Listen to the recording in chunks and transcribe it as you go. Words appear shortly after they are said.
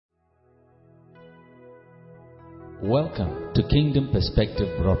Welcome to Kingdom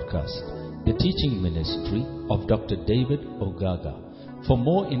Perspective Broadcast, the teaching ministry of Dr. David Ogaga. For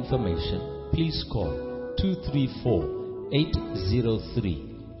more information, please call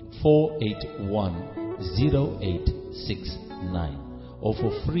 234-803-481-0869. Or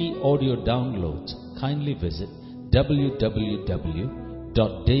for free audio downloads, kindly visit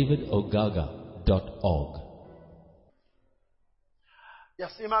www.davidogaga.org.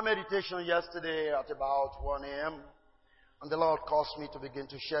 Yes, in my meditation yesterday at about 1 a.m., and the Lord caused me to begin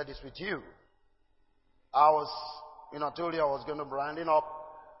to share this with you. I told you I was going to be rounding up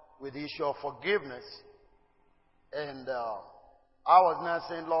with the issue of forgiveness. And I was now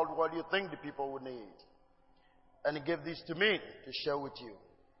saying, Lord, what do you think the people would need? And He gave this to me to share with you.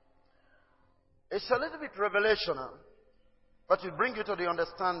 It's a little bit revelational, but it brings you to the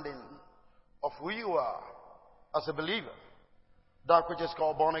understanding of who you are as a believer. That which is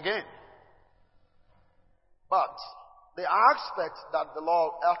called born again. But the aspect that the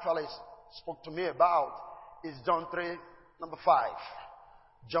Lord actually spoke to me about is John 3, number 5.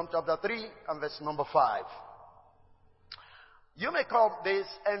 John chapter 3 and verse number 5. You may call this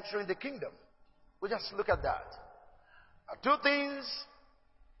entering the kingdom. We just look at that. Two things,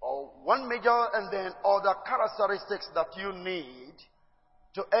 or one major and then other characteristics that you need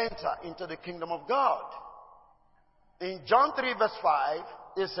to enter into the kingdom of God. In John 3 verse 5,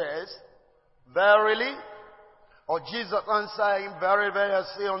 it says, Verily, or Jesus answered him, Very, very, I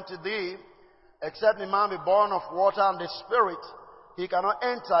say unto thee, except a man be born of water and the Spirit, he cannot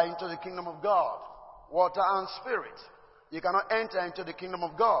enter into the kingdom of God. Water and Spirit. You cannot enter into the kingdom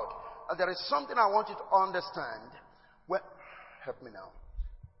of God. And there is something I want you to understand. Help me now.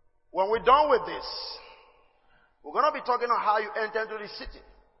 When we're done with this, we're going to be talking on how you enter into the city.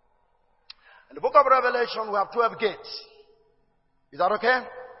 In the book of Revelation, we have 12 gates. Is that okay?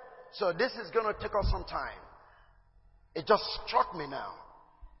 So this is going to take us some time. It just struck me now.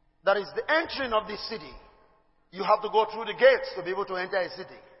 That is the entering of the city. You have to go through the gates to be able to enter a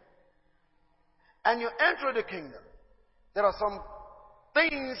city. And you enter the kingdom. There are some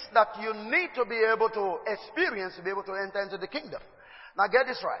things that you need to be able to experience to be able to enter into the kingdom. Now get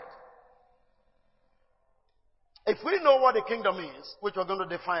this right. If we know what the kingdom is, which we're going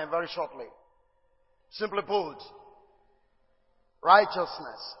to define very shortly, simply put,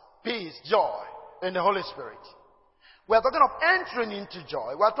 righteousness, peace, joy in the Holy Spirit. We are talking of entering into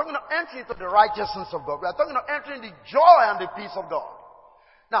joy. We are talking of entering into the righteousness of God. We are talking of entering the joy and the peace of God.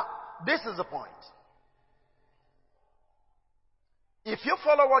 Now, this is the point. If you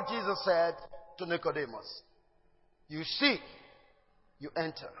follow what Jesus said to Nicodemus, you see, you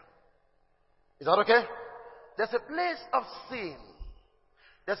enter. Is that okay? There's a place of sin.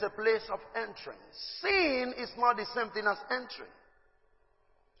 There's a place of entering. Sin is not the same thing as entering.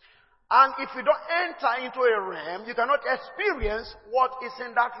 And if you don't enter into a realm, you cannot experience what is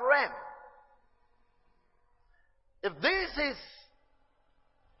in that realm. If this is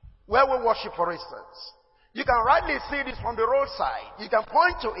where we worship, for instance, you can rightly see this from the roadside. You can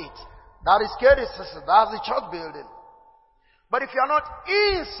point to it. That is KDCC. That's the church building. But if you are not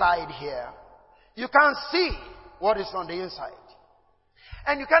inside here, you can't see what is on the inside.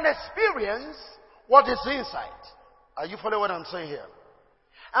 And you can experience what is inside. Are you following what I'm saying here?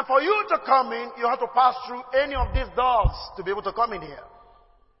 And for you to come in, you have to pass through any of these doors to be able to come in here.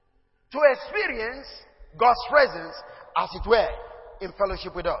 To experience God's presence, as it were, in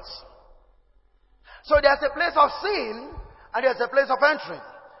fellowship with us. So there's a place of sin, and there's a place of entering.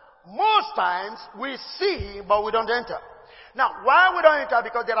 Most times, we see, but we don't enter. Now, why we don't enter?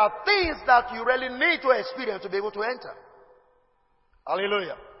 Because there are things that you really need to experience to be able to enter.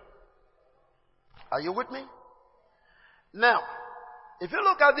 Hallelujah. Are you with me? Now, if you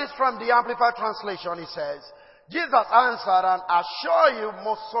look at this from the Amplified Translation, it says, Jesus answered and assure you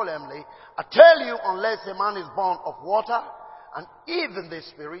most solemnly, I tell you, unless a man is born of water and even the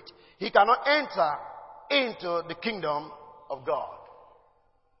Spirit, he cannot enter into the kingdom of God.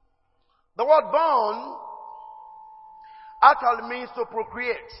 The word born actually means to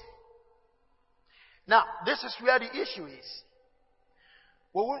procreate. Now, this is where the issue is.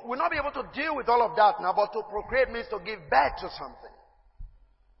 We'll not be able to deal with all of that now, but to procreate means to give birth to something.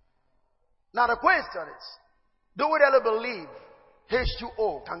 Now the question is, do we really believe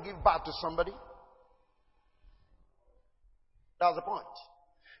H2O can give birth to somebody? That's the point.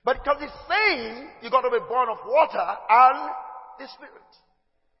 But because it's saying you got to be born of water and the Spirit.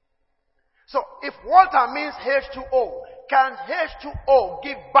 So if water means H2O, can H2O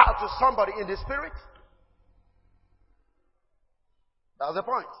give birth to somebody in the Spirit? That's the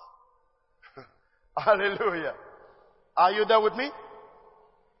point. Hallelujah. Are you there with me?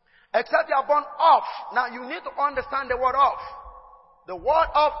 Except you are born of. Now you need to understand the word of. The word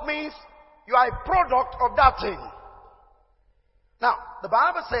of means you are a product of that thing. Now, the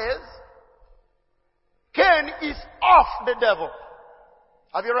Bible says, Cain is of the devil.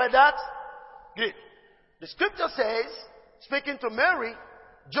 Have you read that? Good. The scripture says, speaking to Mary,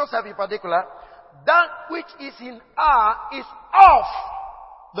 Joseph in particular, that which is in her is of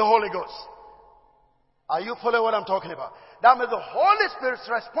the Holy Ghost. Are you following what I'm talking about? That means the Holy Spirit is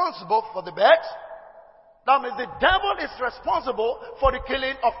responsible for the birth. That means the devil is responsible for the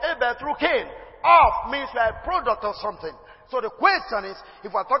killing of Abel through Cain. Of means you are a product of something. So the question is,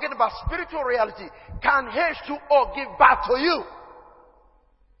 if we're talking about spiritual reality, can H2O give back to you?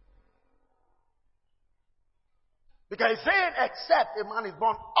 Because he's saying, except a man is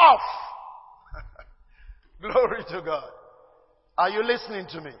born of. Glory to God. Are you listening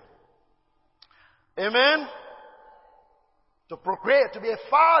to me? Amen? To procreate, to be a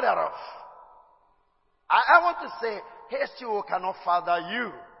father of. I want to say, H2O cannot father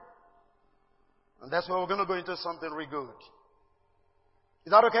you. And that's why we're going to go into something really good.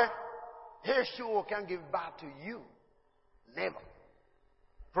 Is that okay? H2O can give back to you. Never.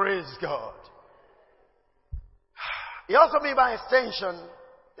 Praise God. He also means by extension,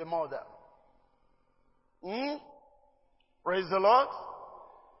 a mother. Praise the Lord.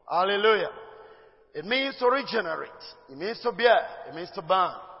 Hallelujah. It means to regenerate. It means to bear. It means to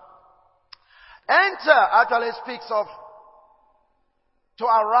burn. Enter actually speaks of to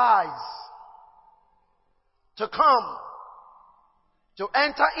arise, to come, to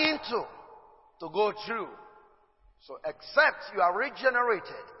enter into, to go through. So except you are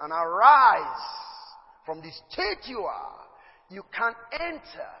regenerated and arise from the state you are, you can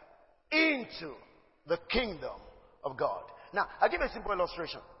enter into the kingdom of God. Now, I'll give you a simple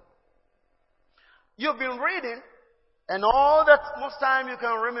illustration. You've been reading, and all that most time you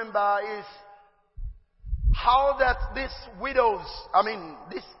can remember is how that these widows,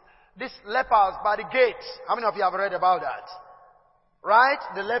 these lepers by the gate. How many of you have read about that? Right?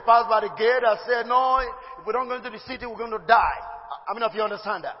 The lepers by the gate have said, no, if we don't go into the city, we're going to die. How many of you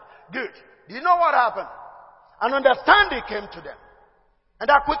understand that? Good. Do you know what happened? An understanding came to them. And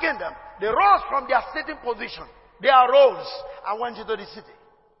that quickened them. They rose from their sitting position. They arose and went into the city.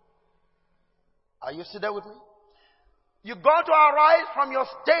 Are you still there with me? You got to arise from your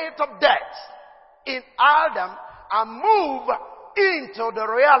state of death in Adam and move into the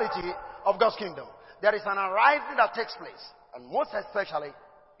reality of God's kingdom. There is an arising that takes place, and most especially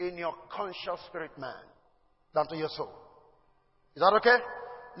in your conscious spirit man, down to your soul. Is that okay?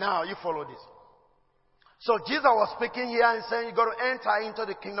 Now you follow this. So Jesus was speaking here and saying you got to enter into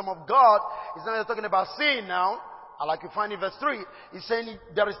the kingdom of God. He's not talking about sin now. Like you find in verse 3, he's saying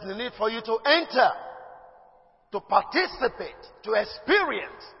there is the need for you to enter, to participate, to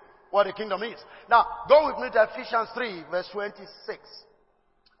experience what the kingdom is. Now, go with me to Ephesians 3, verse 26.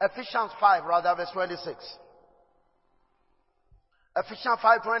 Ephesians 5, rather, verse 26. Ephesians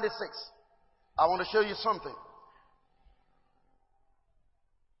 5, 26. I want to show you something.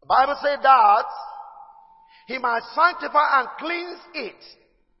 The Bible said that he might sanctify and cleanse it.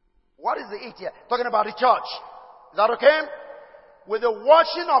 What is the it here? Talking about the church. Is that okay? With the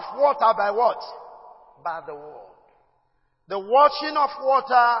washing of water by what? By the word. The washing of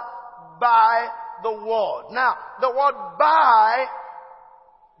water by the word. Now, the word by,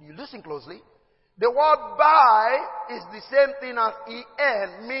 you listen closely. The word by is the same thing as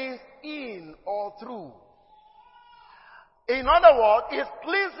en, means in or through. In other words, it's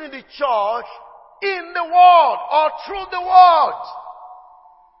cleansing the church in the word or through the word.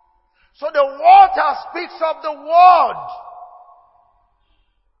 So the water speaks of the word.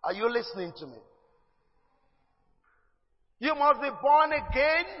 Are you listening to me? You must be born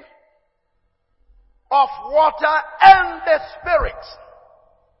again of water and the Spirit.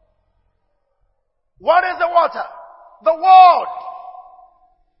 What is the water? The word.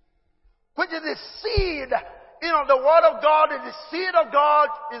 Which is the seed. The word of God is the seed of God,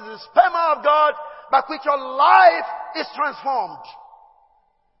 is the sperma of God, by which your life is transformed.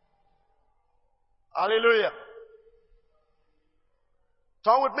 Hallelujah.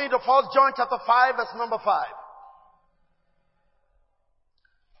 Turn with me to 1 John chapter 5, verse number 5.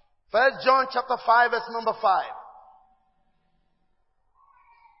 1 John chapter 5, verse number 5.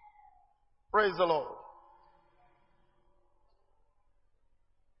 Praise the Lord.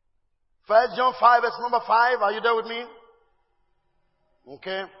 1 John 5, verse number 5. Are you there with me?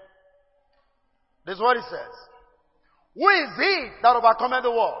 Okay. This is what it says. Who is he that overcometh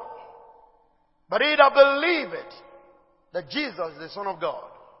the world? But he that believeth that Jesus is the Son of God.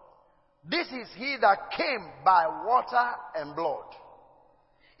 This is he that came by water and blood.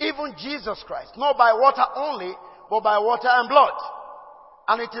 Even even Jesus Christ. Not by water only, but by water and blood.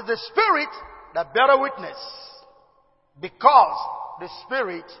 And it is the Spirit that bear witness. Because the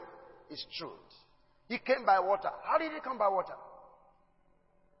Spirit is truth. He came by water. How did he come by water?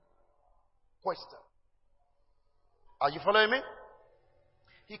 Question. Are you following me?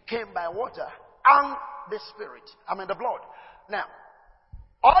 He came by water and the Spirit. The blood. Now,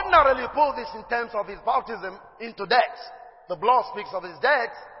 ordinarily put this in terms of his baptism into death. The blood speaks of his death.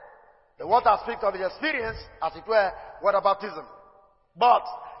 The water speaks of his experience, as it were, water baptism. But,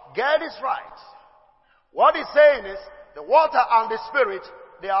 get this right. What he's saying is, the water and the Spirit,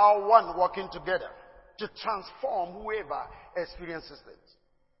 they are one working together to transform whoever experiences it.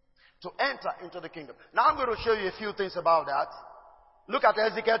 To enter into the kingdom. Now I'm going to show you a few things about that. Look at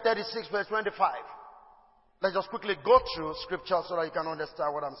Ezekiel 36 verse 25. Let's just quickly go through scripture so that you can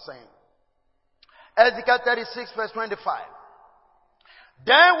understand what I'm saying. Ezekiel 36 verse 25.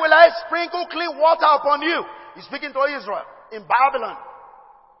 Then will I sprinkle clean water upon you. He's speaking to Israel in Babylon,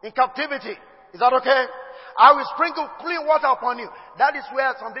 in captivity. Is that okay? I will sprinkle clean water upon you. That is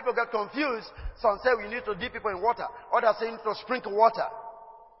where some people get confused. Some say we need to dip people in water. Others say you need to sprinkle water.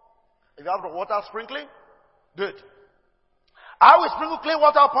 If you have the water sprinkling, good. I will sprinkle clean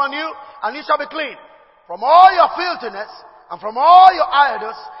water upon you, and you shall be clean from all your filthiness and from all your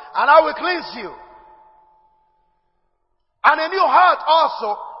idols, and I will cleanse you. And a new heart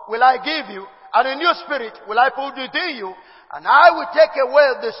also will I give you, and a new spirit will I put within you, and I will take away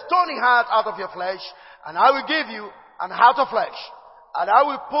the stony heart out of your flesh, and I will give you an heart of flesh. And I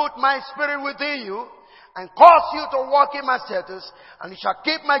will put my spirit within you, and cause you to walk in my statutes, and you shall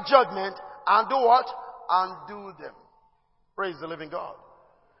keep my judgment, and do what? And do them. Praise the living God.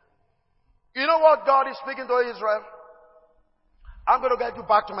 You know what God is speaking to Israel? I'm going to get you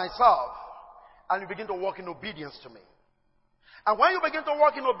back to myself, and you begin to walk in obedience to me. And when you begin to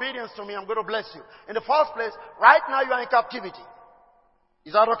walk in obedience to me, I'm going to bless you. In the first place, right now you are in captivity.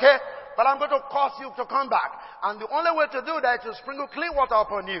 Is that okay? But I'm going to cause you to come back. And the only way to do that is to sprinkle clean water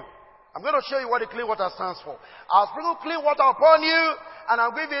upon you. I'm going to show you what the clean water stands for. I'll sprinkle clean water upon you, and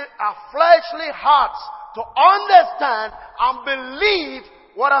I'll give you a fleshly heart to understand and believe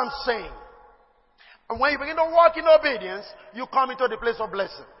what I'm saying. And when you begin to walk in obedience, you come into the place of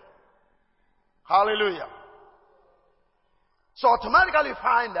blessing. Hallelujah. So automatically you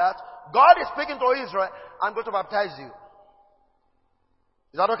find that God is speaking to Israel, I'm going to baptize you.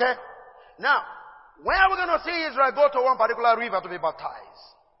 Is that okay? Now, when are we going to see Israel go to one particular river to be baptized?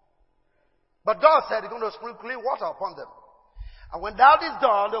 But God said He's going to sprinkle clean water upon them. And when that is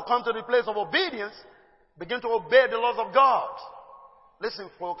done, they'll come to the place of obedience, begin to obey the laws of God. Listen,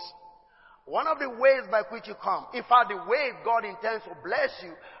 folks. One of the ways by which you come, in fact, the way God intends to bless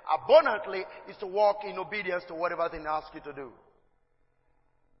you abundantly is to walk in obedience to whatever thing He asks you to do.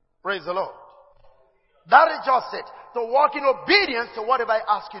 Praise the Lord. That is just it. To walk in obedience to whatever He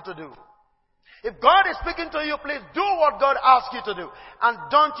asks you to do. If God is speaking to you, please do what God asks you to do. And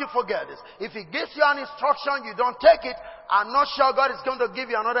don't you forget this. If He gives you an instruction, you don't take it, I'm not sure God is going to give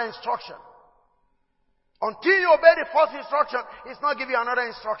you another instruction. Until you obey the first instruction, He's not giving you another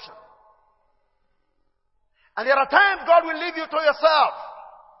instruction. And there are times God will leave you to yourself.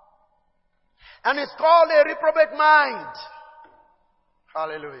 And it's called a reprobate mind.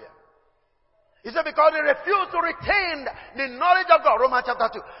 Hallelujah. He said because they refuse to retain the knowledge of God. Romans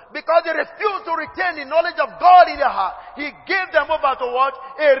chapter 2. Because they refuse to retain the knowledge of God in their heart, He gave them over to what?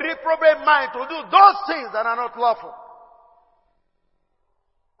 A reprobate mind to do those things that are not lawful.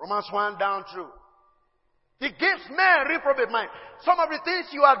 Romans 1 down through. He gives men reprobate mind. Some of the things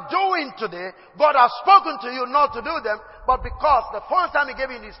you are doing today, God has spoken to you not to do them, but because the first time He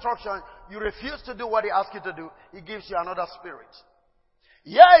gave you the instruction, you refuse to do what He asked you to do, He gives you another spirit.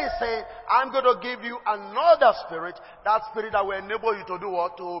 Here He's saying, I'm going to give you another spirit, that spirit that will enable you to do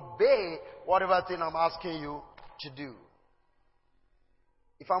what? To obey whatever thing I'm asking you to do.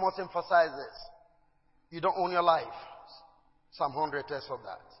 If I must emphasize this, you don't own your life. Psalm 100 tells us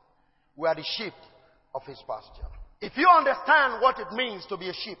that. We are the sheep of His pasture. If you understand what it means to be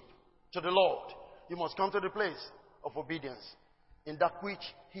a sheep to the Lord, you must come to the place of obedience in that which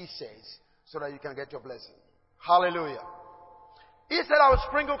He says, so that you can get your blessing. Hallelujah. He said, I will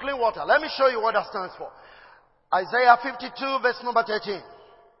sprinkle clean water. Let me show you what that stands for. Isaiah 52 verse number 13.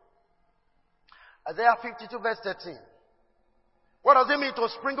 Isaiah 52 verse 13. What does it mean to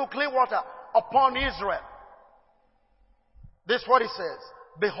sprinkle clean water upon Israel? This is what He says.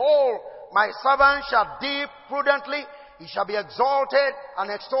 Behold, my servant shall deal prudently. He shall be exalted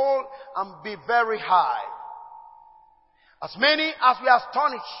and extolled and be very high. As many as we are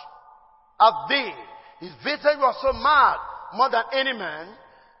astonished at thee, his visage was so mad, more than any man,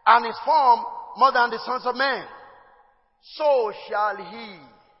 and his form more than the sons of men, so shall he.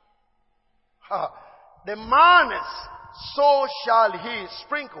 The madness, so shall he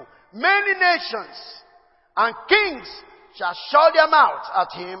sprinkle many nations, and kings shall shut their mouths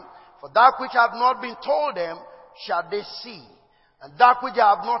at him, for that which have not been told them shall they see, and that which they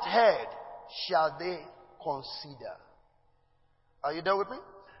have not heard shall they consider. Are you there with me?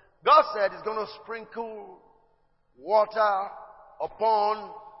 God said he's going to sprinkle water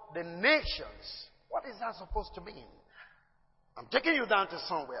upon the nations. What is that supposed to mean? I'm taking you down to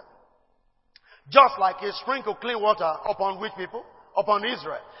somewhere. Just like he sprinkled clean water upon which people? Upon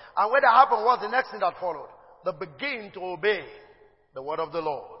Israel. And what happened was the next thing that followed. They begin to obey the word of the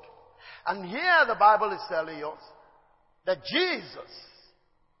Lord. And here the Bible is telling us that Jesus,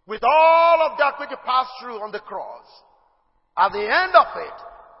 with all of that which he passed through on the cross, at the end of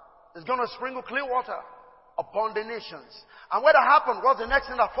it, is going to sprinkle clean water upon the nations. And what happened was the next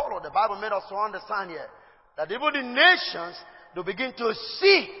thing that followed. The Bible made us to understand here that even the nations, they begin to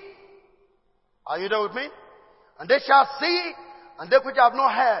see. Are you there with me? And they shall see, and they which have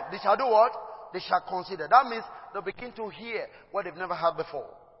not heard, they shall do what? They shall consider. That means they begin to hear what they've never heard before.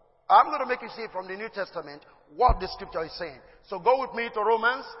 I'm going to make you see from the New Testament what the scripture is saying. So go with me to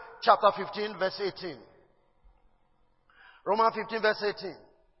Romans chapter 15 verse 18. Romans 15 verse 18.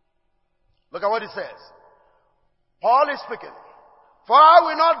 Look at what it says. Paul is speaking. For I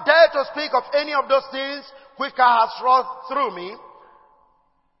will not dare to speak of any of those things which God has wrought through me,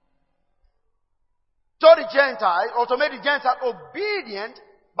 to the Gentiles, or to make the Gentiles obedient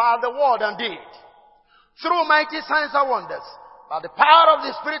by the word and deed, through mighty signs and wonders, by the power of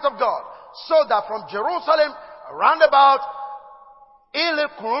the Spirit of God, so that from Jerusalem round about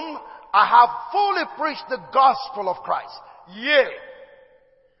Illyricum I have fully preached the gospel of Christ. Yea,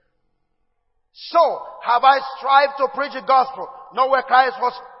 so have I strived to preach the gospel, not where Christ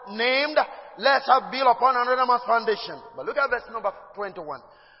was named, lest I build upon another man's foundation. But look at verse number 21.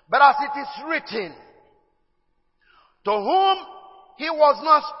 But as it is written, to whom he was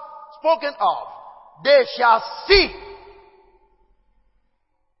not spoken of, they shall see.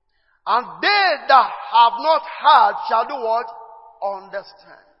 And they that have not heard shall do what?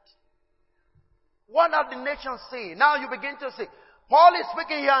 Understand. What are the nations saying? Now you begin to see. Paul is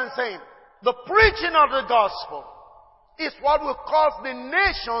speaking here and saying, the preaching of the gospel is what will cause the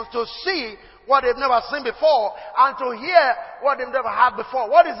nations to see what they've never seen before and to hear what they've never heard before.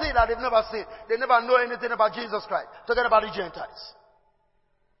 What is it that they've never seen? They never know anything about Jesus Christ. Talking about the Gentiles.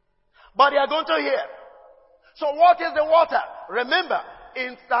 But they are going to hear. So what is the water? Remember,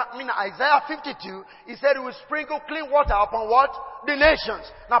 in Isaiah 52, he said he will sprinkle clean water upon what? The nations.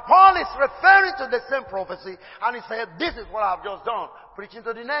 Now Paul is referring to the same prophecy and he said, this is what I've just done. Preaching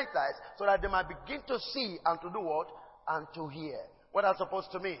to the Gentiles so that they might begin to see and to do what? And to hear. What that's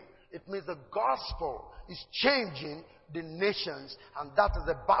supposed to mean? It means the gospel is changing the nations, and that is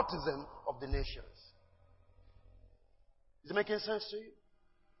the baptism of the nations. Is it making sense to you?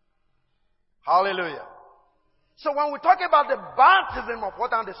 Hallelujah. So when we talk about the baptism of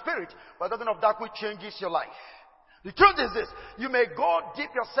water and the Spirit, we're talking of that which changes your life. The truth is this, you may go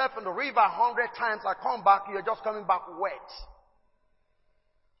dip yourself in the river 100 times and come back, you're just coming back wet.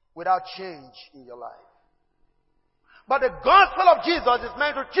 Without change in your life. But the gospel of Jesus is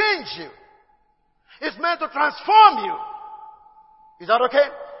meant to change you. It's meant to transform you. Is that okay?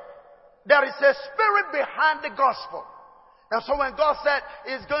 There is a spirit behind the gospel. And so when God said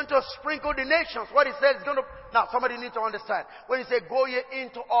he's going to sprinkle the nations, what he said is going to... Now somebody needs to understand. When he said, go ye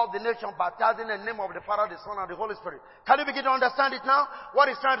into all the nations, baptizing in the name of the Father, the Son, and the Holy Spirit. Can you begin to understand it now?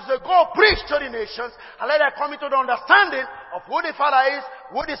 What he's trying to say, go preach to the nations, and let them come into the understanding of who the Father is,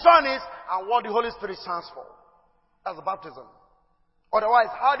 who the Son is, and what the Holy Spirit stands for. That's the baptism.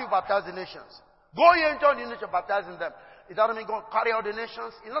 Otherwise, how do you baptize the nations? Go ye into all the nations, baptizing them. Is that mean go carry out the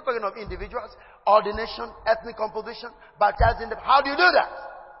nations? He's not talking of individuals, ordination, ethnic composition, baptizing them. How do you do that?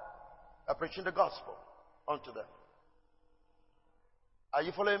 By preaching the gospel unto them. Are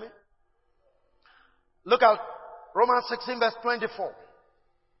you following me? Look at Romans 16 verse 24.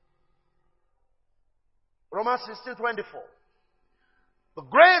 Romans 16:24. The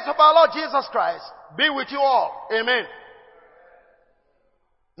grace of our Lord Jesus Christ be with you all. Amen.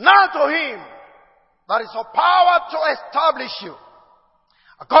 Now to him that is of power to establish you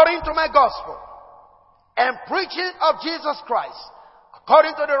according to my gospel and preaching of Jesus Christ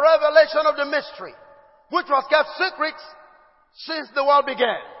according to the revelation of the mystery which was kept secret since the world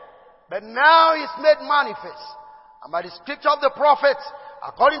began, but now is made manifest, and by the scripture of the prophets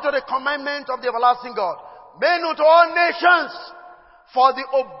according to the commandment of the everlasting God, made known to all nations for the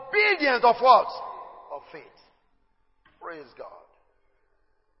obedience of what? Of faith. Praise God.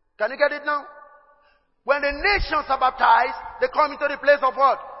 Can you get it now? When the nations are baptized, they come into the place of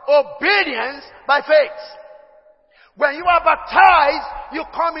what? Obedience by faith. When you are baptized, you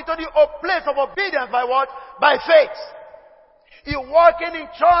come into the place of obedience by what? By faith. You're walking in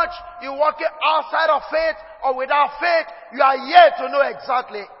church, you're walking outside of faith or without faith, you are yet to know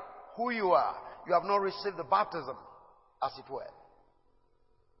exactly who you are. You have not received the baptism, as it were.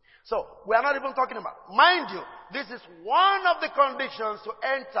 So, we are not even talking about. Mind you, this is one of the conditions to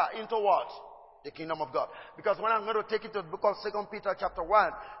enter into what? The kingdom of God. Because when I'm going to take it to the book of 2 Peter chapter 1,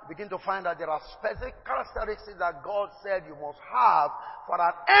 you begin to find that there are specific characteristics that God said you must have for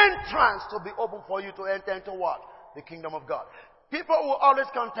an entrance to be open for you to enter into what? The kingdom of God. People will always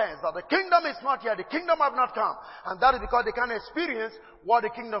contend that the kingdom is not here, the kingdom have not come. And that is because they can't experience what the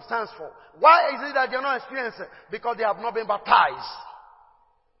kingdom stands for. Why is it that they're not experiencing? Because they have not been baptized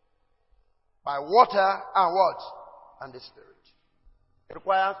by water and what? And the Spirit. It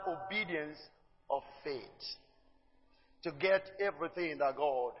requires obedience of faith to get everything that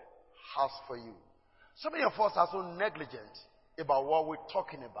God has for you. So many of us are so negligent about what we're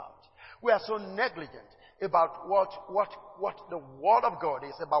talking about. We are so negligent about what the Word of God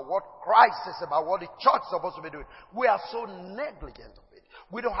is, about what Christ is, about what the church is supposed to be doing. We are so negligent of it.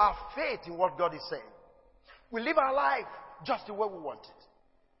 We don't have faith in what God is saying. We live our life just the way we want it.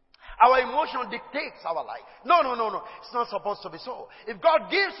 Our emotion dictates our life. No. It's not supposed to be so. If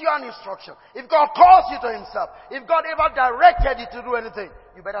God gives you an instruction, if God calls you to Himself, if God ever directed you to do anything,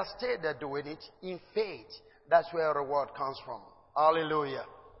 you better stay there doing it in faith. That's where reward comes from. Hallelujah.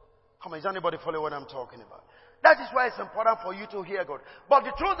 Come on, is anybody following what I'm talking about? That is why it's important for you to hear God. But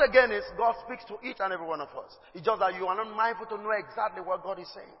the truth again is, God speaks to each and every one of us. It's just that you are not mindful to know exactly what God is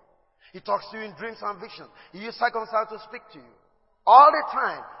saying. He talks to you in dreams and visions. He uses circumstances to speak to you. All the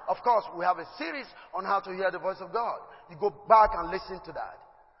time. Of course, we have a series on how to hear the voice of God. You go back and listen to that.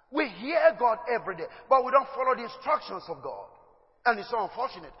 We hear God every day, but we don't follow the instructions of God. And it's so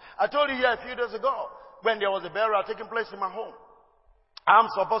unfortunate. I told you here a few days ago, when there was a burial taking place in my home. I'm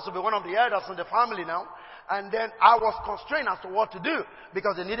supposed to be one of the elders in the family now. And then I was constrained as to what to do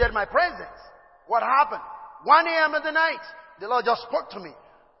because they needed my presence. What happened? 1 a.m. in the night, the Lord just spoke to me.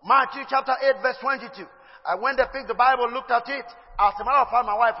 Matthew chapter 8 verse 22. I went there, picked the Bible, looked at it. As a matter of fact,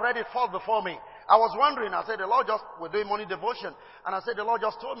 my wife read it first before me. I was wondering. I said, the Lord just, we're doing morning devotion. And I said, the Lord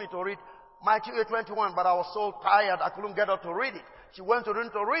just told me to read Matthew 8:21, but I was so tired I couldn't get up to read it. She went to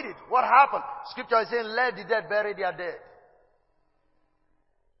read it. What happened? Scripture is saying, let the dead bury their dead.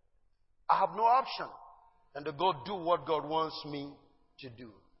 I have no option than to go do what God wants me to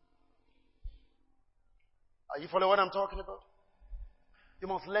do. Are you following what I'm talking about? You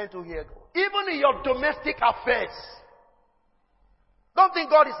must learn to hear God. Even in your domestic affairs. Don't think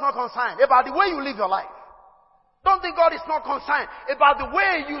God is not concerned about the way you live your life. Don't think God is not concerned about the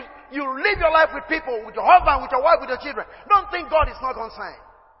way you live your life with people, with your husband, with your wife, with your children. Don't think God is not concerned.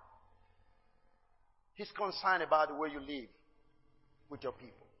 He's concerned about the way you live with your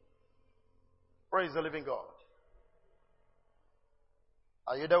people. Praise the living God.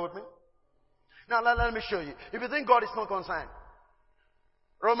 Are you there with me? Now let me show you. If you think God is not concerned,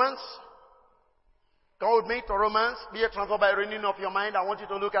 Romans, come with me to Romans. Be a transfer by renewing of your mind. I want you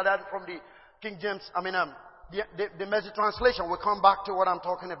to look at that from the King James. The Message translation. We'll come back to what I'm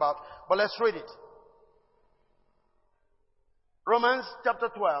talking about. But let's read it. Romans chapter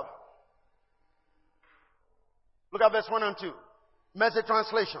 12. Look at verse 1 and 2. Message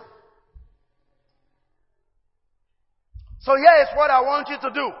translation. So here is what I want you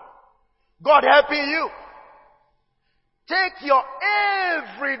to do. God helping you. Take your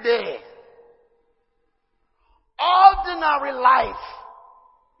everyday, ordinary life.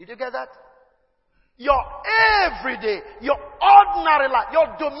 Did you get that? Your everyday, your ordinary life,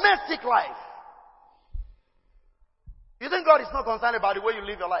 your domestic life. You think God is not concerned about the way you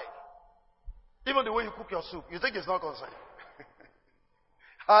live your life? Even the way you cook your soup, you think He's not concerned?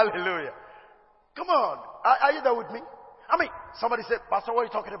 Hallelujah. Come on. Are you there with me? I mean, somebody said, Pastor, what are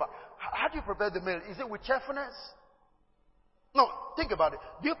you talking about? How do you prepare the meal? Is it with cheerfulness? No, think about it.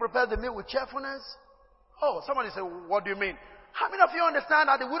 Do you prepare the meal with cheerfulness? Oh, somebody said, what do you mean? How many of you understand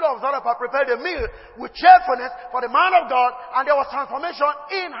that the widow of Zarephath prepared a meal with cheerfulness for the man of God, and there was transformation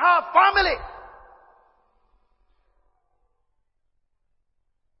in her family?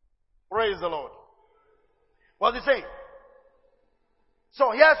 Praise the Lord. What's he saying?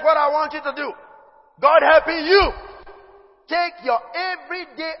 So here's what I want you to do. God helping you. Take your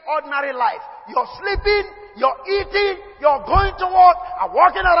everyday ordinary life. You're sleeping, you're eating, you're going to work, and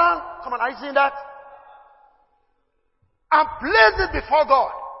walking around. Come on, are you seeing that? And place it before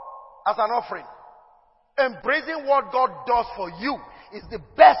God as an offering. Embracing what God does for you is the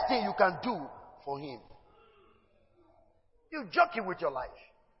best thing you can do for Him. You're joking with your life.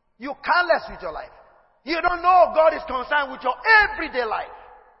 You're careless with your life. You don't know God is concerned with your everyday life.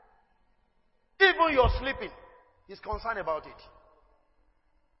 Even your sleeping, He's concerned about it.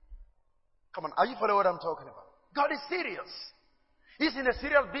 Come on, are you following what I'm talking about? God is serious. He's in a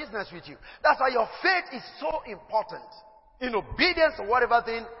serious business with you. That's why your faith is so important. In obedience to whatever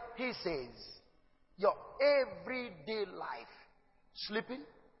thing He says. Your everyday life. Sleeping,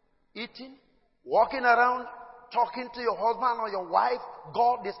 eating, walking around, talking to your husband or your wife.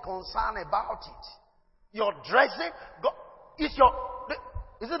 God is concerned about it. Your dressing, God,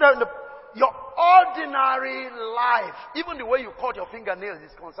 your ordinary life. Even the way you cut your fingernails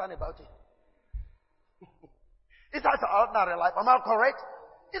is concerned about it. It's not your ordinary life. Am I correct?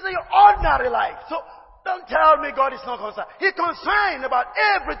 It's your ordinary life. So don't tell me God is not concerned. He's concerned about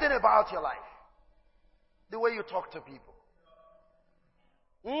everything about your life. The way you talk to people.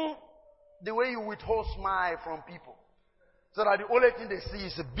 The way you withhold smile from people. So that the only thing they see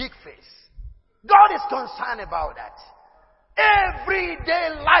is a big face. God is concerned about that.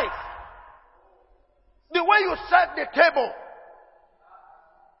 Everyday life. The way you set the table.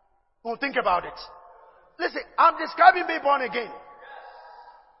 Don't think about it. Listen, I'm describing being born again.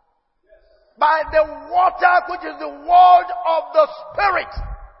 By the water, which is the word of the Spirit.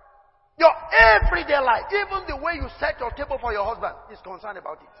 Your everyday life, even the way you set your table for your husband, is concerned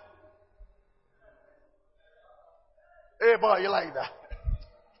about it. Hey boy, you like that?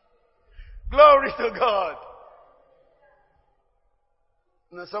 Glory to God.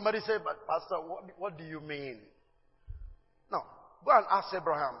 Now somebody said, but Pastor, what do you mean? No, go and ask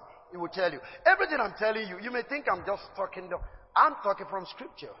Abraham. He will tell you. Everything I'm telling you, you may think I'm just talking. I'm talking from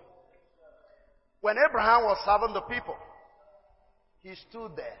Scripture. When Abraham was serving the people, he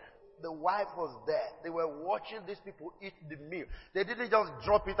stood there. The wife was there. They were watching these people eat the meal. They didn't just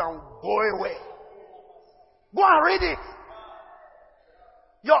drop it and go away. Go and read it.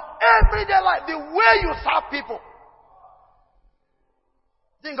 Your everyday life, the way you serve people.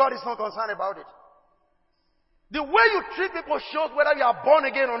 Think God is not concerned about it. The way you treat people shows whether you are born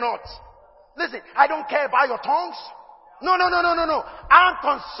again or not. Listen, I don't care about your tongues. No. I'm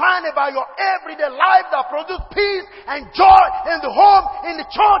concerned about your everyday life that produces peace and joy in the home, in the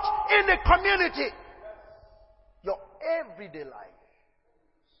church, in the community. Your everyday life.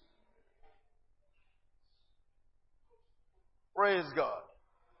 Praise God.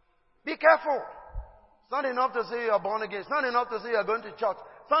 Be careful. It's not enough to say you are born again. It's not enough to say you are going to church.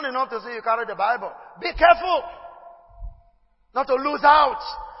 It's not enough to say you carry the Bible. Be careful. Not to lose out.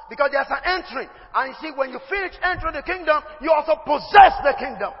 Because there's an entry. And you see, when you finish entering the kingdom, you also possess the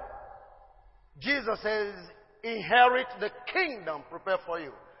kingdom. Jesus says, inherit the kingdom prepared for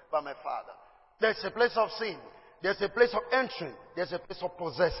you by my Father. There's a place of sin. There's a place of entering. There's a place of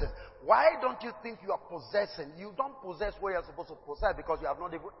possessing. Why don't you think you are possessing? You don't possess where you're supposed to possess because you have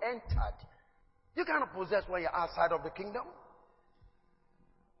not even entered. You cannot possess when you're outside of the kingdom.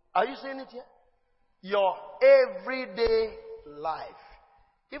 Are you seeing it here? Your everyday life.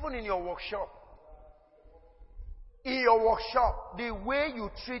 Even in your workshop. In your workshop, the way you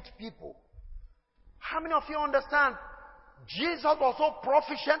treat people. How many of you understand? Jesus was so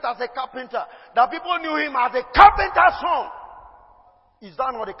proficient as a carpenter that people knew him as a carpenter's son. Is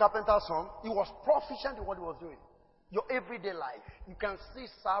that not a carpenter's son? He was proficient in what he was doing. Your everyday life. You can still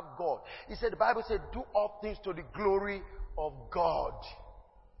serve God. He said, the Bible said, do all things to the glory of God.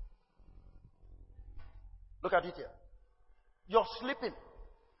 Look at it here. You're sleeping.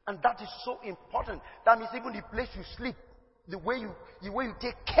 And that is so important. That means even the place you sleep, the way you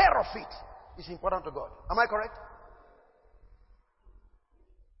take care of it is important to God. Am I correct?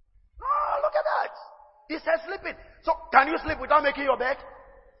 No, look at that. He says sleeping. So can you sleep without making your bed?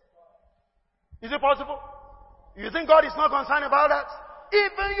 Is it possible? You think God is not concerned about that?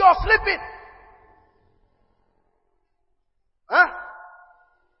 Even you're sleeping. Huh?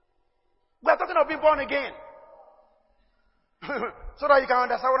 We're talking of being born again. So that you can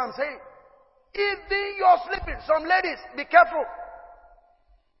understand what I'm saying. Even you're sleeping. Some ladies, be careful.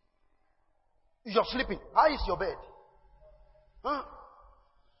 You're sleeping. How is your bed? Huh?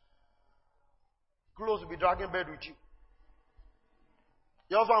 Clothes will be dragging bed with you.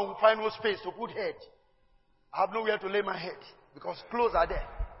 Your husband will find no space to put head. I have nowhere to lay my head because clothes are there.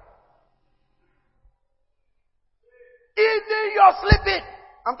 Even you're sleeping.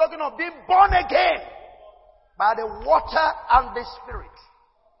 I'm talking of being born again by the water and the Spirit.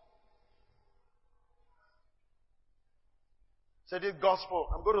 Say this gospel,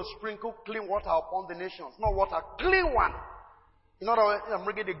 I'm going to sprinkle clean water upon the nations. Not water, clean one. In other words, I'm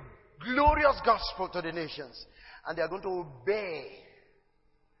bringing the glorious gospel to the nations. And they are going to obey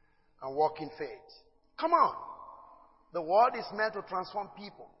and walk in faith. Come on. The word is meant to transform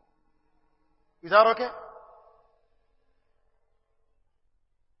people. Is that okay?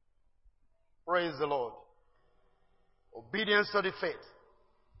 Praise the Lord. Obedience to the faith.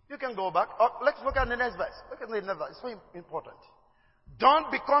 You can go back. Oh, let's look at the next verse. Look at the next verse. It's very important. Don't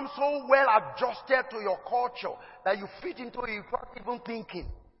become so well adjusted to your culture that you fit into it without even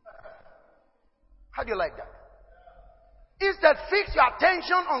thinking. How do you like that? Instead, fix your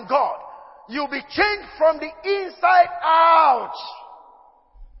attention on God. You'll be changed from the inside out.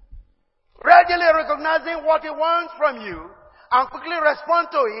 Readily recognizing what He wants from you and quickly respond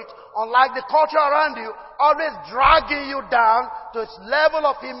to it, unlike the culture around you, always dragging you down to its level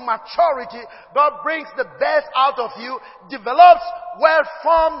of immaturity. God brings the best out of you, develops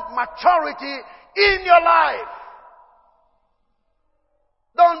well-formed maturity in your life.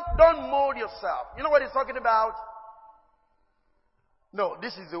 Don't mold yourself. You know what He's talking about? No,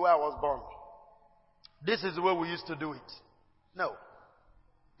 this is the way I was born. This is the way we used to do it. No.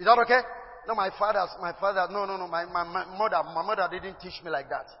 Is that okay? No, my mother didn't teach me like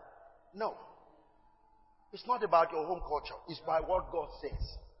that. No. It's not about your home culture. It's by what God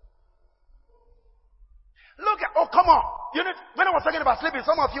says. Look at, oh, come on. You know, when I was talking about sleeping,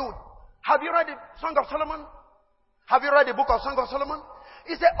 some of you, have you read the Song of Solomon? Have you read the book of Song of Solomon?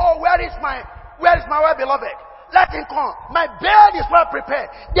 He said, oh, where is my well beloved? Let him come. My bed is well prepared.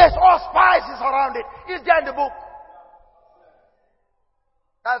 There's all spices around it. It's there in the book.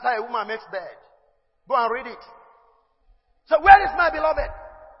 That's how a woman makes bed. Go and read it. So where is my beloved?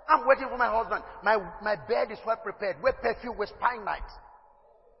 I'm waiting for my husband. My bed is well prepared. With perfume, with spikenard.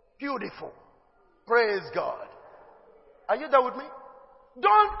 Beautiful. Praise God. Are you there with me?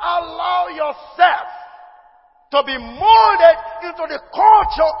 Don't allow yourself to be molded into the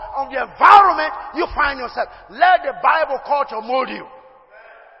culture of the environment you find yourself. Let the Bible culture mold you.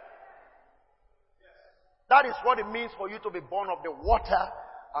 That is what it means for you to be born of the water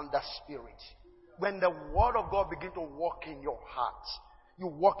and the Spirit. When the Word of God begins to walk in your heart, you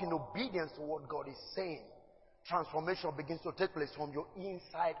walk in obedience to what God is saying. Transformation begins to take place from your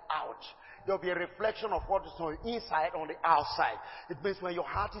inside out. There will be a reflection of what is on the inside on the outside. It means when your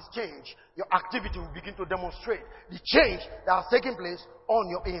heart is changed, your activity will begin to demonstrate the change that has taken place on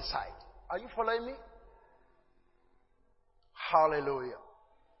your inside. Are you following me? Hallelujah.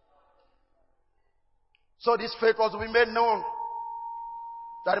 So this faith was to be made known,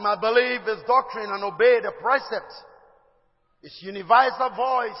 that he might believe His doctrine and obey the precepts. It's universal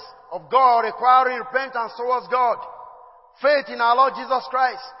voice of God requiring repentance towards God. Faith in our Lord Jesus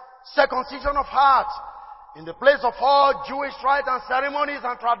Christ. Circumcision of heart. In the place of all Jewish rites and ceremonies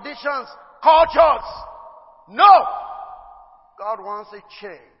and traditions, cultures. No! God wants a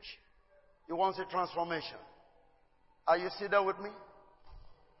change. He wants a transformation. Are you still there with me?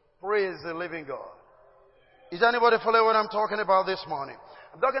 Praise the living God. Is anybody following what I'm talking about this morning?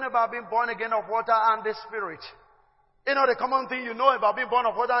 I'm talking about being born again of water and the Spirit. You know, the common thing you know about being born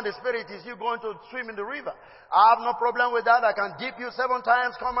of water and the Spirit is you going to swim in the river. I have no problem with that. I can dip you 7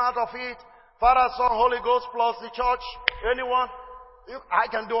 times, come out of it. Father, Son, Holy Ghost plus the church. Anyone? I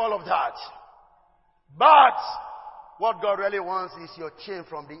can do all of that. But what God really wants is your change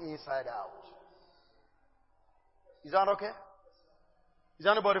from the inside out. Is that okay? Is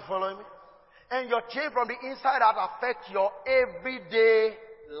anybody following me? And your change from the inside out affects your everyday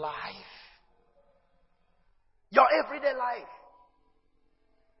life. Your everyday life.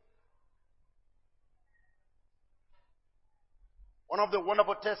 One of the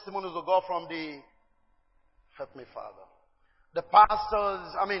wonderful testimonies we got from help me, Father. The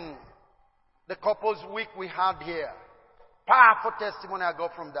the couples week we had here. Powerful testimony I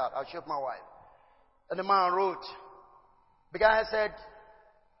got from that. I shared my wife. And the man wrote, the guy said,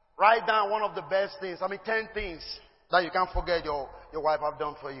 write down one of the best things, 10 things that you can't forget your wife have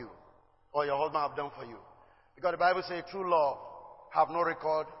done for you. Or your husband have done for you. Because the Bible says true love have no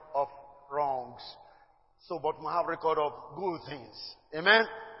record of wrongs. So, but we have record of good things. Amen?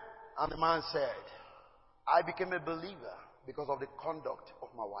 And the man said, I became a believer because of the conduct of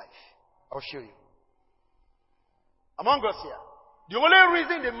my wife. I'll show you. Among us here, the only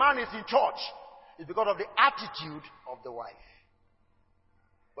reason the man is in church is because of the attitude of the wife.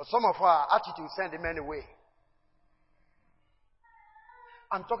 But some of our attitude send the men away.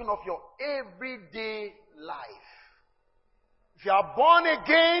 I'm talking of your everyday life. If you are born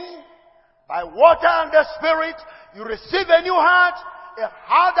again by water and the Spirit, you receive a new heart, a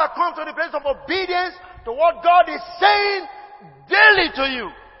heart that comes to the place of obedience to what God is saying daily to you.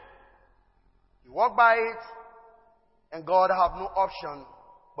 You walk by it, and God have no option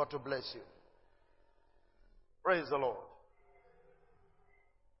but to bless you. Praise the Lord.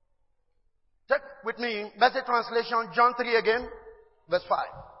 with me, Message translation, John 3 again, verse 5.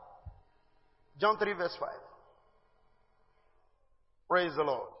 John 3 verse 5. Praise the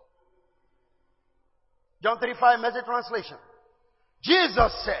Lord. John 3 5, Message translation.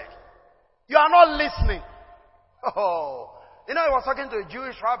 Jesus said, you are not listening. Oh, you know, I was talking to a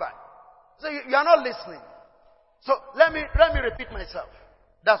Jewish rabbi. So you are not listening. So let me repeat myself.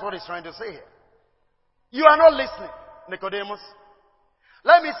 That's what he's trying to say here. You are not listening, Nicodemus.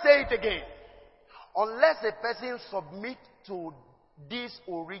 Let me say it again. Unless a person submits to this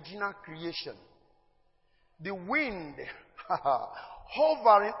original creation, the wind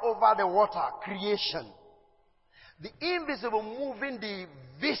hovering over the water, creation, the invisible moving the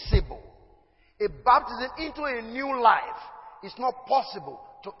visible, a baptism into a new life, is not possible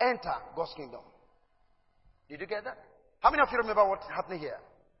to enter God's kingdom. Did you get that? How many of you remember what's happening here?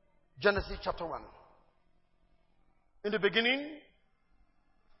 Genesis chapter 1. In the beginning,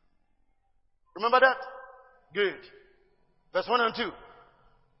 remember that? Good. Verse 1 and 2.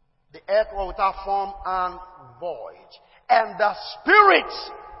 The earth was without form and void. And the Spirit.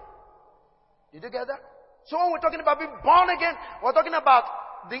 Did you get that? So when we're talking about being born again, we're talking about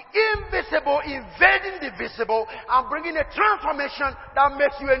the invisible invading the visible and bringing a transformation that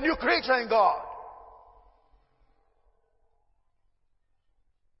makes you a new creature in God.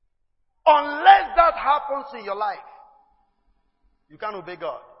 Unless that happens in your life, you can't obey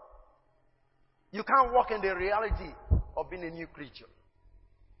God. You can't walk in the reality of being a new creature.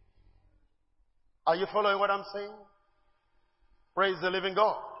 Are you following what I'm saying? Praise the living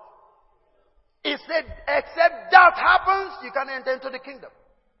God. He said, except that happens, you can't enter into the kingdom.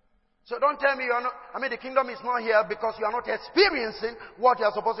 So don't tell me you are not, the kingdom is not here because you are not experiencing what you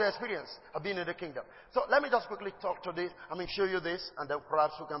are supposed to experience of being in the kingdom. So let me just quickly talk to this, show you this, and then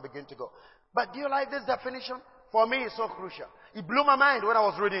perhaps we can begin to go. But do you like this definition? For me, it's so crucial. It blew my mind when I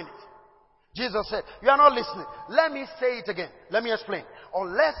was reading it. Jesus said, you are not listening. Let me say it again. Let me explain.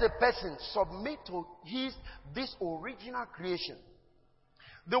 Unless a person submit to this original creation,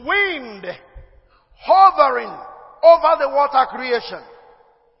 the wind hovering over the water creation,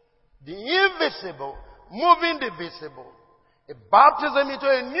 the invisible moving the visible, a baptism into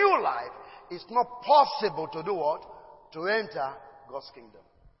a new life, it's not possible to do what? To enter God's kingdom.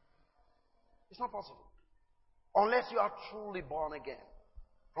 It's not possible. Unless you are truly born again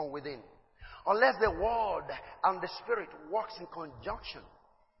from within. Unless the Word and the Spirit works in conjunction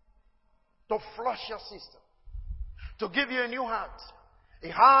to flush your system, to give you a new heart, a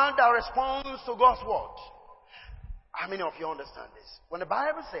heart that responds to God's Word. How many of you understand this? When the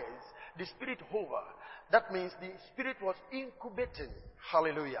Bible says the Spirit hover, that means the Spirit was incubating.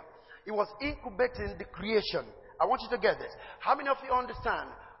 Hallelujah. It was incubating the creation. I want you to get this. How many of you understand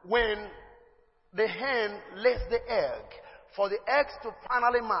when the hen lays the egg, for the eggs to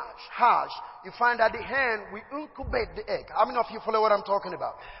finally hatch, you find that the hen will incubate the egg. How many of you follow what I'm talking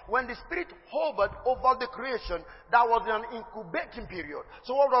about? When the Spirit hovered over the creation, that was an incubating period.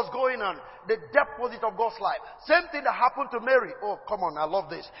 So what was going on? The deposit of God's life. Same thing that happened to Mary. Oh, come on, I love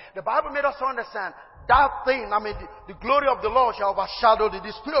this. The Bible made us understand that thing, the glory of the Lord shall overshadow thee.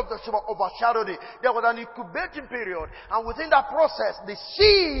 The Spirit of the Lord shall overshadow thee. There was an incubating period. And within that process, the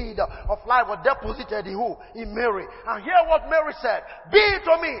seed of life was deposited in who? In Mary. And hear what Mary said. Be it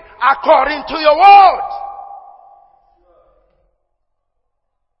to me according to your word.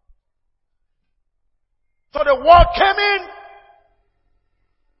 So the word came in.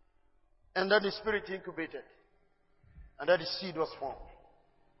 And then the Spirit incubated. And then the seed was formed.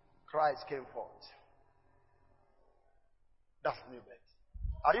 Christ came forth. That's new birth.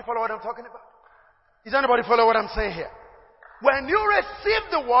 Are you following what I'm talking about? Is anybody follow what I'm saying here? When you receive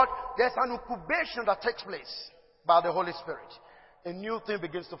the word, there's an incubation that takes place by the Holy Spirit. A new thing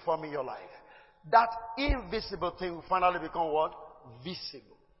begins to form in your life. That invisible thing will finally become what?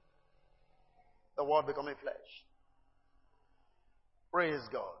 Visible. The word becoming flesh. Praise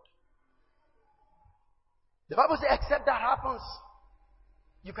God. The Bible says, except that happens,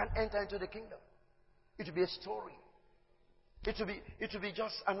 you can enter into the kingdom. It will be a story. It will be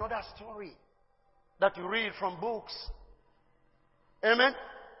just another story that you read from books. Amen?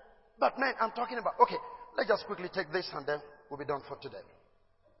 But man, I'm talking about, okay, let's just quickly take this and then we'll be done for today.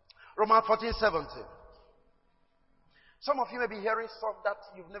 Romans 14:17. Some of you may be hearing stuff that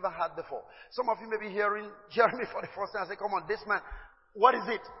you've never heard before. Some of you may be hearing me for the first time and say, come on, this man, what is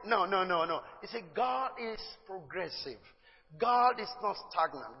it? No. He said, God is progressive. God is not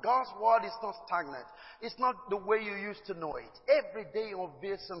stagnant. God's word is not stagnant. It's not the way you used to know it. Every day he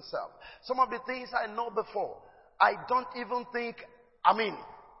unveils himself. Some of the things I know before, I don't even think,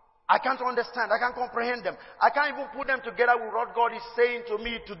 I can't understand. I can't comprehend them. I can't even put them together with what God is saying to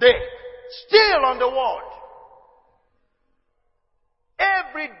me today. still on the word.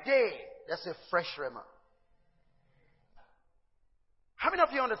 Every day, there's a fresh rhema. How many of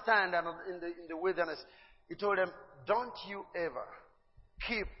you understand that in the wilderness, he told them, don't you ever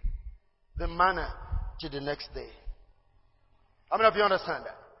keep the manna to the next day. How many of you understand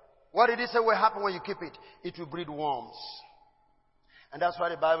that? What did he say will happen when you keep it? It will breed worms. And that's why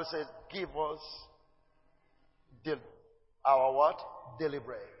the Bible says, give us our what? Daily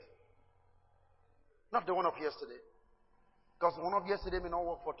bread. Not the one of yesterday. Because the one of yesterday may not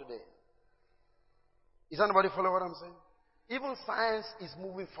work for today. Is anybody following what I'm saying? Even science is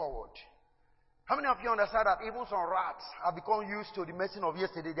moving forward. How many of you understand that even some rats have become used to the medicine of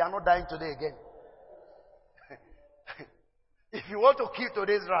yesterday? They are not dying today again. If you want to kill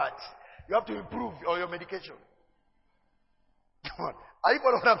today's rats, you have to improve your medication. Come on. Are you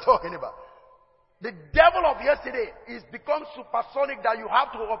following what I'm talking about? The devil of yesterday is become supersonic that you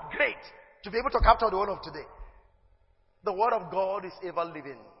have to upgrade to be able to capture the word of today. The word of God is ever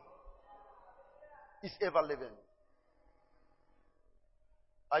living. It's ever living.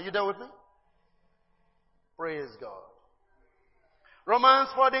 Are you there with me? Praise God. Romans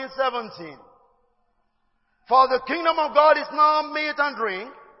 14:17. For the kingdom of God is not meat and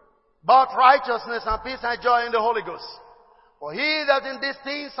drink, but righteousness and peace and joy in the Holy Ghost. For he that in these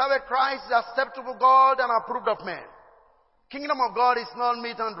things serveth Christ is acceptable God and approved of men. Kingdom of God is not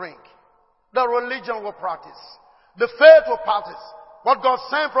meat and drink. The religion will practice. The faith will practice. What God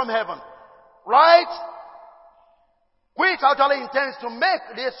sent from heaven. Right? Which actually intends to make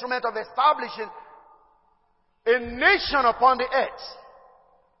the instrument of establishing a nation upon the earth.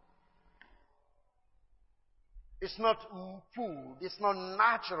 It's not food. It's not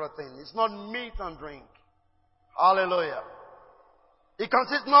natural thing. It's not meat and drink. Hallelujah. It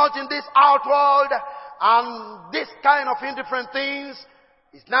consists not in this outworld and this kind of indifferent things.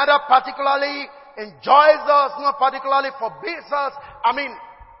 It's neither particularly enjoys us, not particularly forbids us. I mean,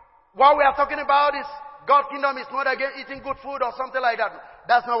 what we are talking about is God's kingdom is not again eating good food or something like that.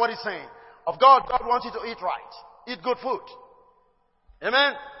 That's not what he's saying. Of God, God wants you to eat right. Eat good food.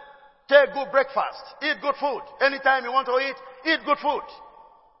 Amen. Take good breakfast. Eat good food. Anytime you want to eat good food.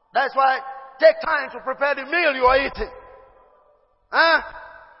 That's why take time to prepare the meal you are eating. Huh?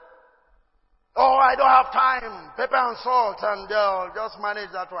 Oh, I don't have time. Pepper and salt and just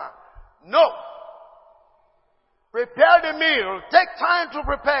manage that one. No. Prepare the meal. Take time to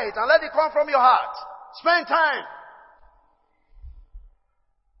prepare it and let it come from your heart. Spend time.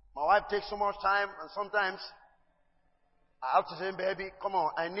 My wife takes so much time and sometimes I have to say, baby, come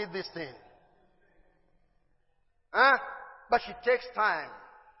on, I need this thing. Huh? But she takes time.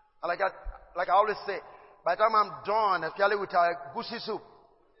 And like I always say, by the time I'm done, especially with her goosey soup,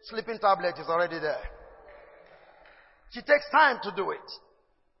 sleeping tablet is already there. She takes time to do it.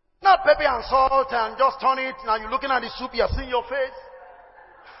 Not pepper and salt and just turn it. Now you're looking at the soup, you're seeing your face.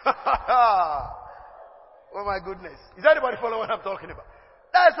 Oh my goodness. Is anybody follow what I'm talking about?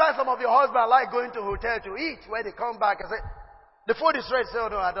 That's why some of your husbands like going to a hotel to eat. When they come back and say, the food is ready. Say, oh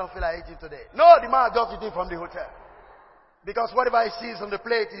no, I don't feel like eating today. No, the man just eating from the hotel. Because whatever he sees on the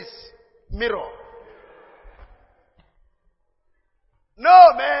plate is mirror.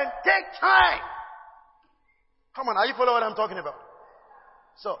 No, man, take time. Come on, are you following what I'm talking about?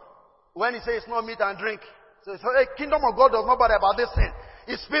 So, when he says it's not meat and drink, so hey, kingdom of God does not bother about this thing.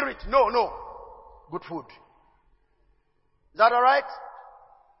 It's spirit. No. Good food. Is that alright?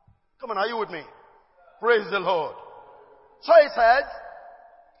 Come on, are you with me? Praise the Lord. So he says,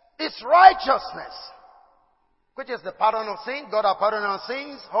 it's righteousness, which is the pardon of sin. God has pardoned our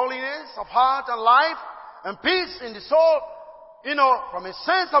sins, holiness of heart and life, and peace in the soul. You know, from a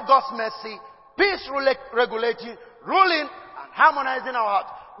sense of God's mercy, peace regulating, ruling, and harmonizing our heart.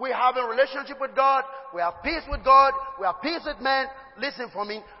 We have a relationship with God. We have peace with God. We have peace with men. Listen for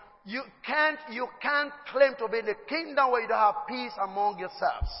me. You can't claim to be in the kingdom where you don't have peace among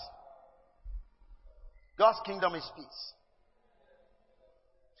yourselves. God's kingdom is peace.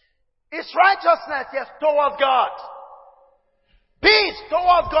 It's righteousness, yes, towards God. Peace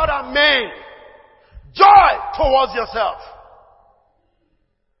towards God and men. Joy towards yourself.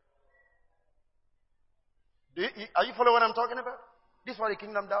 Are you following what I'm talking about? This is what the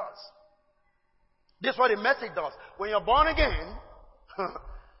kingdom does. This is what the message does. When you're born again,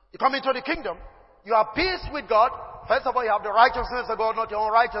 you come into the kingdom, you have peace with God. First of all, you have the righteousness of God, not your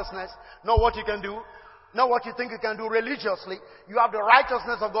own righteousness. Not what you can do. Not what you think you can do religiously. You have the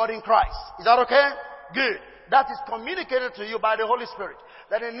righteousness of God in Christ. Is that okay? Good. That is communicated to you by the Holy Spirit.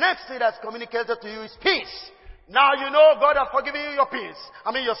 Then the next thing that's communicated to you is peace. Now you know God has forgiven you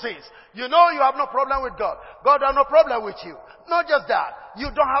your sins. You know you have no problem with God. God has no problem with you. Not just that. You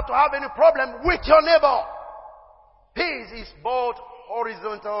don't have to have any problem with your neighbor. Peace is both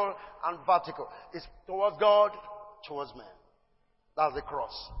horizontal and vertical. It's towards God, towards man. That's the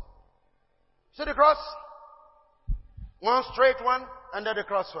cross. See the cross? One straight one, and then the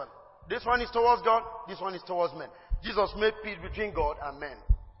cross one. This one is towards God, this one is towards men. Jesus made peace between God and men.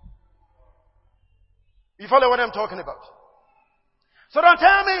 You follow what I'm talking about? So don't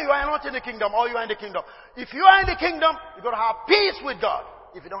tell me you are not in the kingdom or you are in the kingdom. If you are in the kingdom, you've got to have peace with God.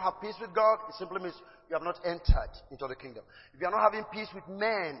 If you don't have peace with God, it simply means you have not entered into the kingdom. If you are not having peace with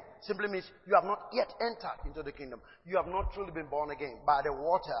men, simply means you have not yet entered into the kingdom. You have not truly been born again by the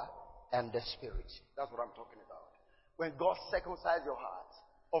water and the Spirit. That's what I'm talking about. When God circumcises your heart,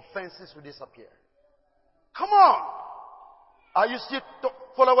 offenses will disappear. Come on! Are you still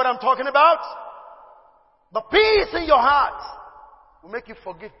follow what I'm talking about? The peace in your heart will make you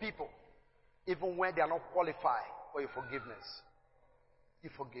forgive people, even when they are not qualified for your forgiveness. You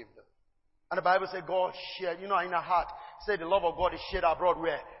forgive them. And the Bible says God shared, in our heart. Say the love of God is shared abroad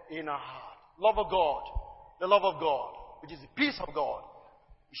where? In our heart. Love of God. The love of God, which is the peace of God,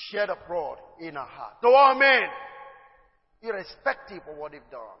 is shared abroad in our heart. To all men, irrespective of what they've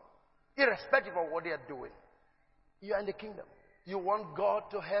done, irrespective of what they are doing, you are in the kingdom. You want God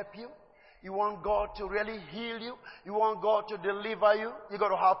to help you. You want God to really heal you. You want God to deliver you. You got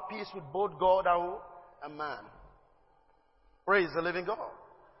to have peace with both God and man. Praise the living God.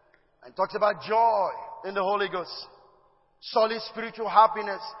 And talks about joy in the Holy Ghost. Solid spiritual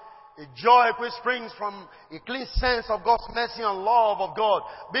happiness. A joy which springs from a clean sense of God's mercy and love of God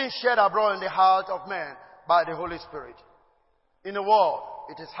being shed abroad in the heart of man by the Holy Spirit. In the world,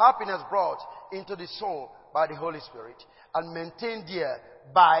 it is happiness brought into the soul by the Holy Spirit and maintained there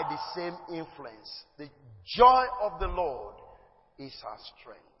by the same influence. The joy of the Lord is our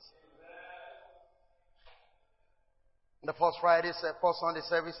strength. In the first Sunday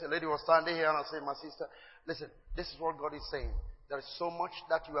service, a lady was standing here and I said, my sister, listen, this is what God is saying. There is so much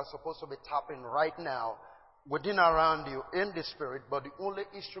that you are supposed to be tapping right now within around you in the Spirit, but the only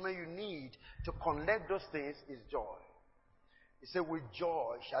instrument you need to connect those things is joy. He said, with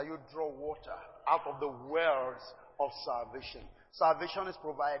joy shall you draw water out of the wells of salvation. Salvation is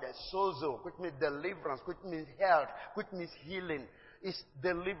provided. Sozo, which means deliverance, which means health, which means healing. It's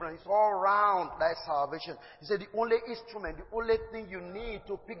deliverance. It's all around that salvation. He said the only instrument, the only thing you need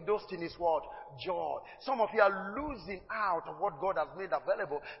to pick those things is what? Joy. Some of you are losing out of what God has made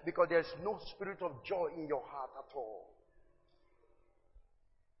available because there's no spirit of joy in your heart at all.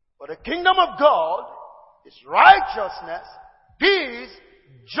 But the kingdom of God is righteousness, peace,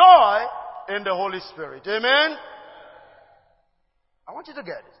 joy in the Holy Spirit. Amen? I want you to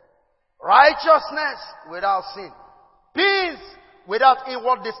get it. Righteousness without sin. Peace without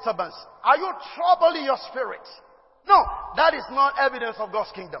inward disturbance. Are you troubled in your spirit? No, that is not evidence of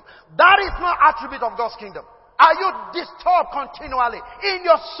God's kingdom. That is not attribute of God's kingdom. Are you disturbed continually in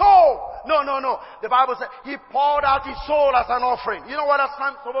your soul? No. The Bible says He poured out His soul as an offering. You know what that's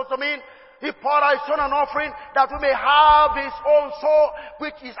supposed to mean? He poured out His soul as an offering that we may have His own soul,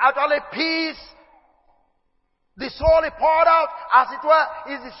 which is actually peace. The soul He poured out, as it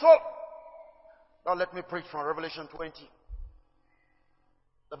were, is the soul. Now let me preach from Revelation 20.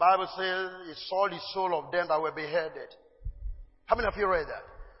 The Bible says He saw the soul of them that were beheaded. How many of you read that?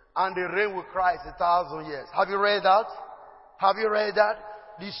 And they reign with Christ 1,000 years. Have you read that? Have you read that?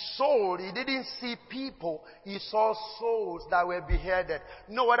 The soul, He didn't see people. He saw souls that were beheaded.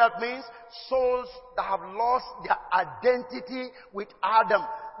 You know what that means? Souls that have lost their identity with Adam.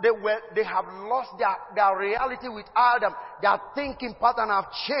 They have lost their reality with Adam. Their thinking pattern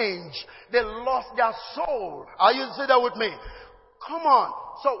have changed. They lost their soul. Are you saying that with me? Come on.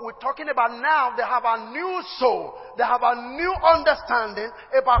 So we're talking about now they have a new soul. They have a new understanding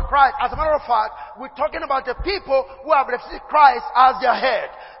about Christ. As a matter of fact, we're talking about the people who have received Christ as their head.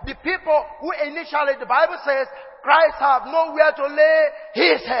 The people who initially, the Bible says, Christ have nowhere to lay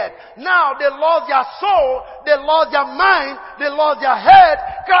His head. Now they lost their soul, they lost their mind, they lost their head.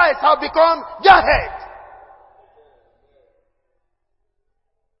 Christ have become their head.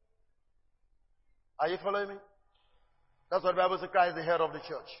 Are you following me? That's what the Bible says, Christ is the head of the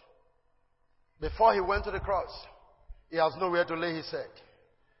church. Before He went to the cross, He has nowhere to lay His head.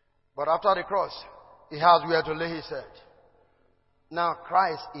 But after the cross, He has where to lay His head. Now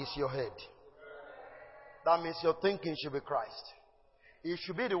Christ is your head. That means your thinking should be Christ. He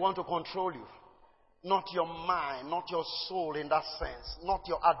should be the one to control you. Not your mind, not your soul in that sense. Not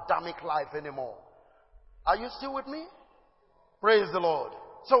your Adamic life anymore. Are you still with me? Praise the Lord.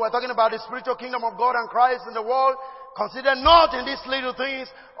 So we're talking about the spiritual kingdom of God and Christ in the world. Consider not in these little things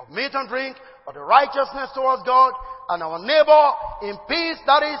of meat and drink, but the righteousness towards God and our neighbor in peace.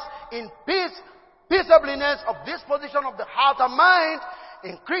 That is, in peace, peaceableness of disposition of the heart and mind,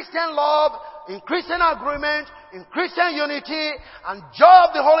 in Christian love, in Christian agreement, in Christian unity, and joy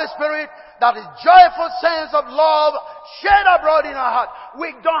of the Holy Spirit, that is joyful sense of love shed abroad in our heart. We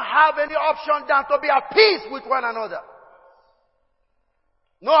don't have any option than to be at peace with one another.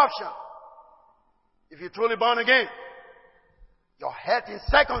 No option. If you're truly born again, your head is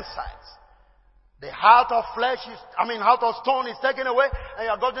circumcised. The heart of heart of stone is taken away, and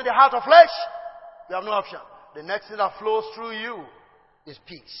you are going to the heart of flesh. You have no option. The next thing that flows through you is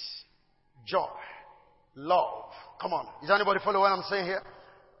peace, joy, love. Come on. Is anybody following what I'm saying here?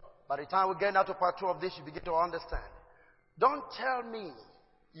 By the time we get now to part 2 of this, you begin to understand. Don't tell me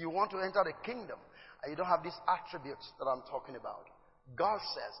you want to enter the kingdom and you don't have these attributes that I'm talking about. God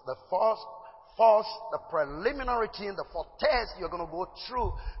says the the preliminary thing, the first test you're going to go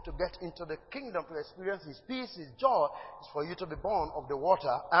through to get into the kingdom, to experience His peace, His joy, is for you to be born of the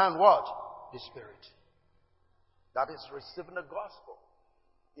water and what? The Spirit. That is receiving the gospel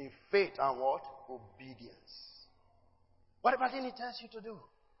in faith and what? Obedience. Whatever thing He tells you to do,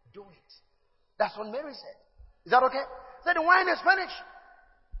 do it. That's what Mary said. Is that okay? Said the wine is finished.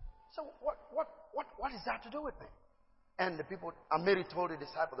 So what is that to do with me? And the people, and Mary told the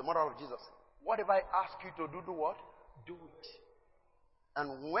disciple, the mother of Jesus, whatever I ask you to do what? Do it.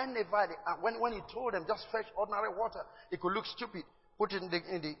 And when He told them, just fetch ordinary water, it could look stupid. Put it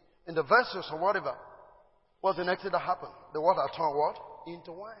in the verses or whatever. What's the next thing that happened? The water turned what?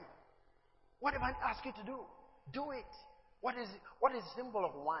 Into wine. Whatever I ask you to do, do it. What is the symbol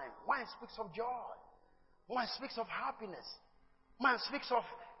of wine? Wine speaks of joy. Wine speaks of happiness. Wine speaks of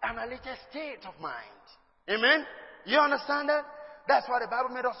an elated state of mind. Amen? You understand that? That's why the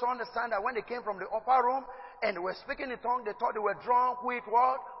Bible made us understand that when they came from the upper room and they were speaking in tongues, they thought they were drunk with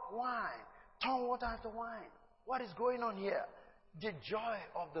what? Wine. Turn water into wine. What is going on here? The joy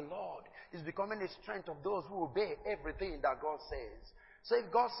of the Lord is becoming the strength of those who obey everything that God says. So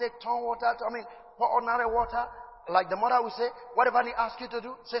if God said turn water, pour ordinary water, like the mother will say, whatever He asks you to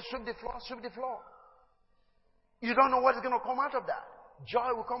do, say sweep the floor, sweep the floor. You don't know what is going to come out of that.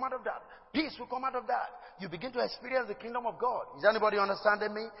 Joy will come out of that. Peace will come out of that. You begin to experience the kingdom of God. Is anybody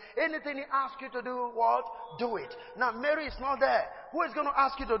understanding me? Anything He asks you to do, what? Do it. Now, Mary is not there. Who is going to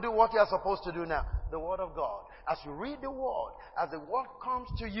ask you to do what you are supposed to do now? The Word of God. As you read the Word, as the Word comes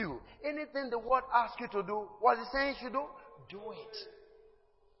to you, anything the Word asks you to do, what is it saying you should do? Do it.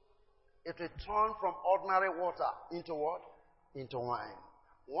 It will turn from ordinary water into what? Into wine.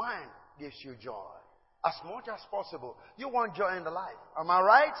 Wine gives you joy. As much as possible. You want joy in the life. Am I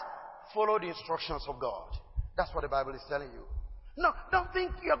right? Follow the instructions of God. That's what the Bible is telling you. No, don't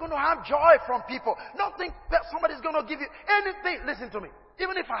think you're going to have joy from people. Don't think that somebody's going to give you anything. Listen to me.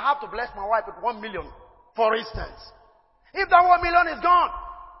 Even if I have to bless my wife with 1 million, for instance. If that 1 million is gone,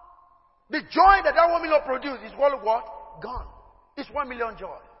 the joy that 1 million produces is what? Gone. It's 1 million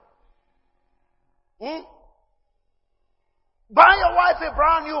joy. Buy your wife a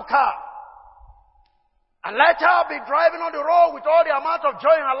brand new car. And let her be driving on the road with all the amount of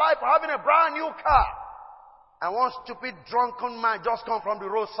joy in her life for having a brand new car. And one stupid drunken man just come from the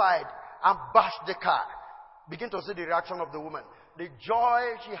roadside and bash the car. Begin to see the reaction of the woman. The joy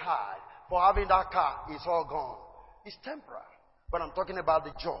she had for having that car is all gone. It's temporary. But I'm talking about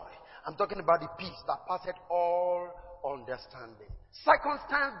the joy. I'm talking about the peace that passeth all understanding.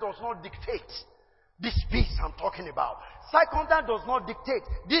 Circumstance does not dictate this peace I'm talking about. Circumstance does not dictate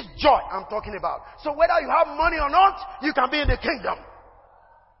this joy I'm talking about. So whether you have money or not, you can be in the kingdom.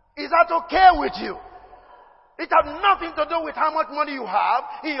 Is that okay with you? It has nothing to do with how much money you have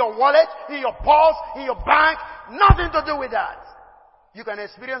in your wallet, in your purse, in your bank. Nothing to do with that. You can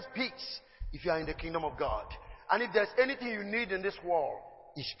experience peace if you are in the kingdom of God. And if there's anything you need in this world,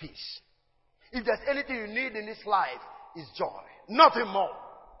 it's peace. If there's anything you need in this life, it's joy. Nothing more.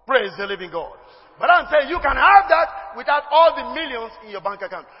 Praise the living God. But I'm saying you can have that without all the millions in your bank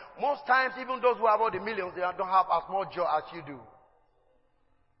account. Most times, even those who have all the millions, they don't have as much joy as you do.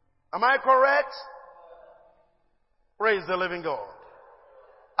 Am I correct? Praise the living God.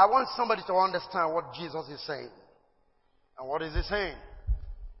 I want somebody to understand what Jesus is saying. And what is He saying?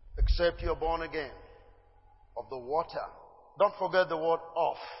 Except you're born again of the water. Don't forget the word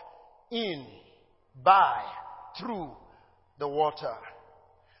of. In, by, through the water.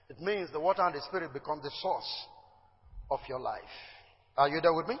 It means the water and the Spirit become the source of your life. Are you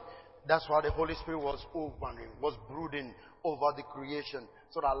there with me? That's why the Holy Spirit was brooding over the creation,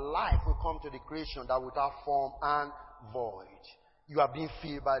 so that life will come to the creation that without form and void. You are being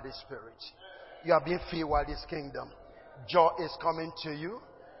filled by the Spirit. You are being filled by this kingdom. Joy is coming to you.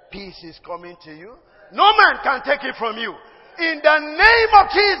 Peace is coming to you. No man can take it from you. In the name of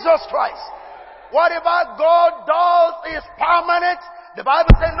Jesus Christ. Whatever God does is permanent. The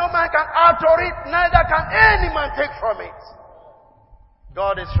Bible says no man can alter it, neither can any man take from it.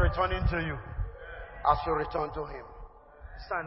 God is returning to you as you return to Him. Stand.